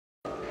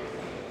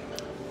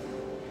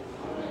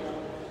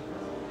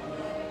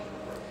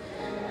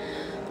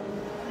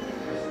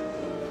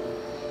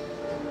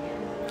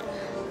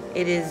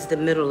It is the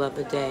middle of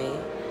the day,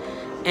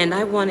 and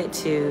I wanted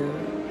to...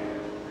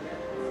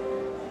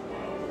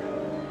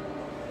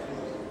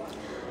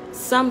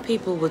 Some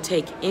people will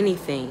take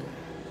anything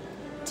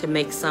to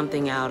make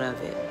something out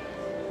of it.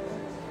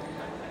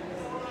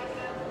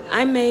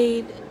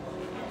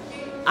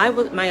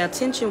 My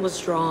attention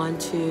was drawn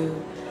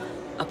to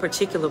a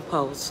particular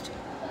post,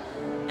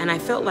 and I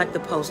felt like the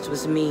post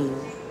was mean.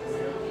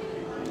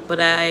 But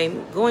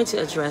I'm going to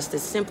address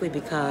this simply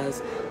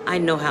because I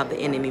know how the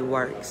enemy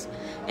works.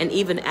 And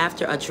even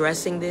after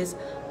addressing this,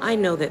 I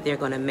know that they're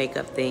going to make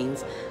up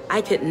things.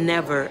 I could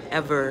never,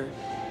 ever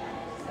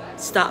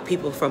stop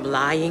people from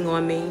lying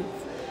on me,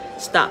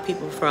 stop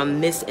people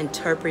from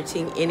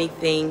misinterpreting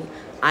anything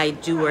I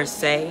do or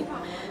say.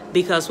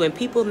 Because when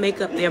people make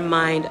up their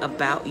mind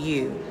about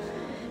you,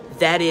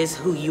 that is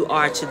who you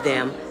are to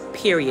them,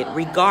 period.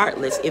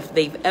 Regardless if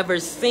they've ever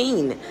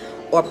seen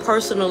or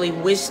personally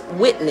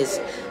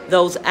witnessed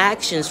those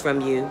actions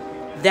from you,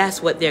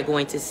 that's what they're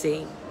going to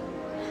see.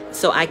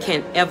 So I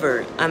can't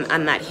ever,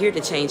 I'm not here to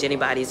change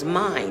anybody's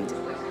mind.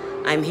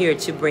 I'm here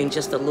to bring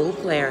just a little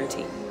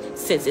clarity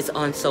since it's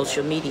on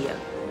social media.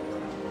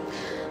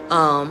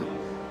 I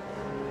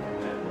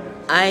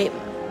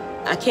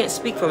can't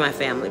speak for my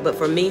family, but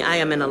for me, I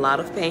am in a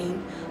lot of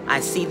pain. I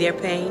see their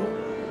pain.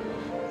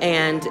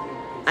 And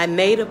I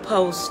made a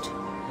post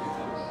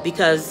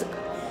because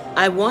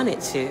I wanted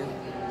to.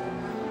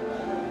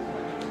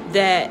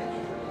 That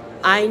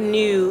I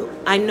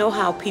know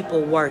how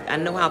people work. I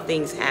know how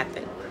things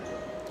happen.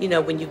 You know,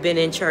 when you've been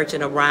in church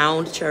and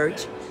around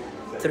church,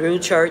 through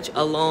church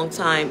a long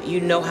time,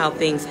 you know how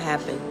things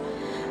happen.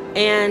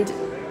 And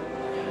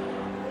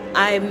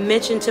I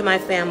mentioned to my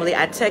family,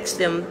 I texted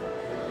them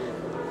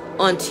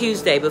on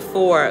Tuesday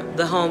before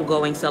the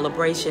homegoing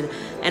celebration,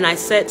 and I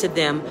said to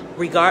them,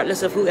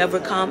 regardless of whoever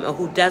come or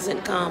who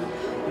doesn't come,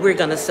 we're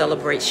going to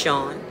celebrate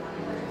Sean.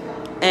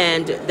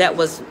 And that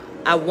was,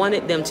 I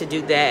wanted them to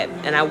do that,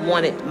 and I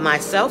wanted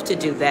myself to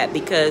do that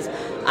because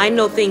I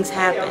know things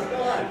happen.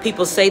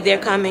 People say they're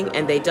coming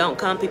and they don't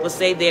come. People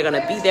say they're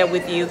going to be there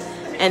with you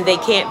and they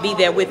can't be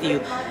there with you.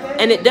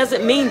 And it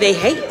doesn't mean they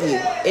hate you.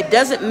 It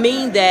doesn't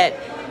mean that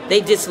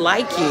they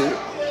dislike you.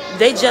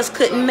 They just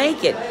couldn't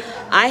make it.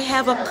 I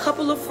have a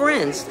couple of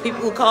friends,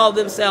 people who call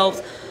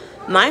themselves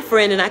my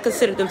friend, and I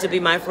consider them to be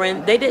my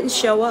friend. They didn't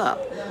show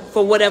up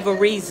for whatever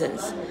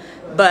reasons.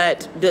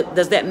 But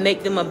does that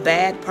make them a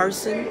bad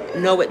person?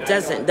 No, it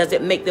doesn't. Does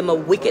it make them a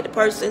wicked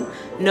person?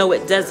 No,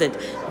 it doesn't.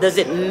 Does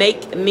it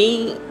make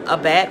me a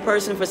bad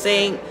person for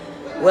saying,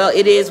 well,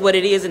 it is what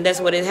it is and that's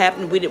what it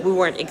happened? We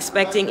weren't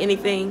expecting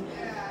anything.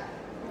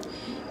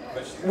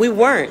 We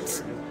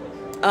weren't.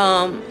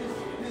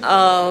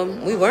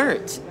 We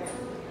weren't.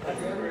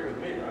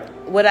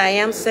 What I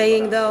am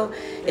saying, though,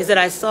 is that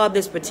I saw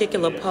this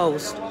particular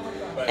post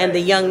and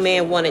the young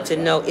man wanted to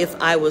know if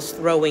I was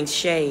throwing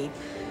shade.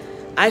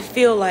 I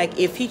feel like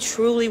if he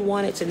truly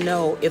wanted to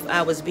know if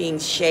I was being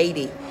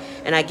shady,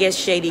 and I guess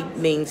shady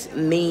means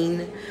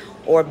mean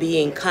or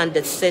being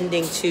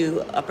condescending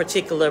to a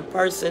particular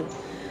person,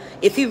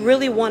 if he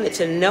really wanted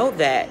to know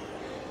that,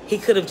 he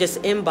could have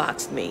just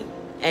inboxed me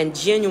and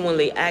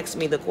genuinely asked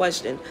me the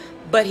question,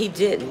 but he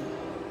didn't.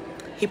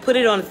 He put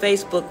it on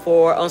Facebook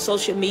on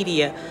social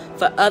media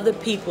for other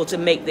people to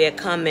make their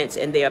comments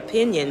and their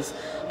opinions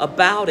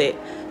about it.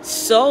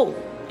 So,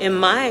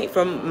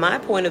 from my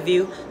point of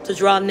view, to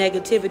draw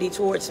negativity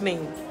towards me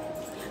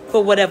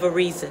for whatever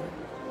reason.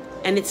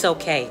 And it's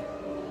okay.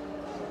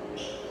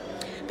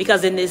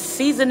 Because in this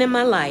season in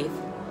my life,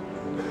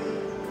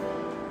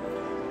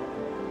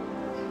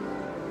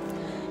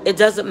 it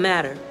doesn't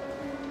matter.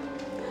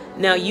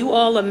 Now, you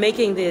all are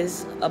making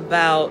this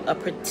about a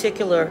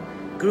particular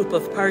group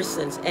of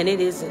persons, and it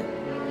isn't.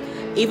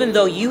 Even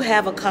though you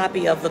have a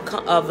copy of the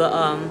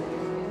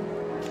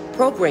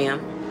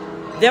program,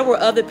 there were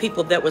other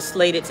people that were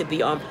slated to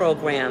be on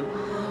program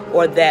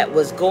or that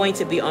was going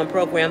to be on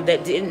program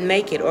that didn't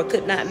make it or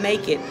could not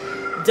make it.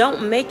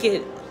 Don't make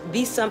it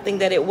be something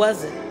that it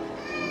wasn't.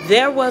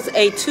 There was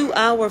a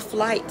 2-hour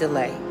flight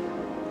delay.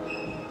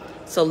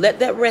 So let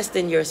that rest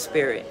in your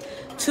spirit.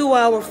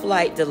 2-hour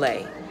flight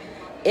delay.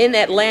 In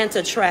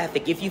Atlanta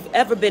traffic, if you've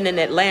ever been in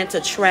Atlanta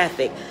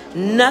traffic,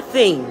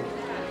 nothing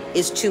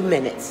is 2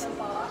 minutes.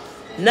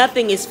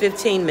 Nothing is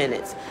 15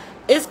 minutes.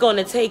 It's going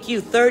to take you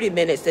 30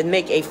 minutes to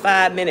make a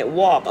 5-minute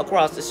walk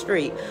across the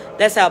street.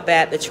 That's how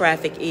bad the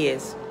traffic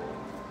is.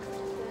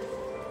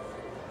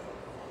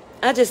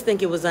 I just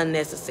think it was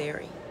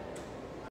unnecessary.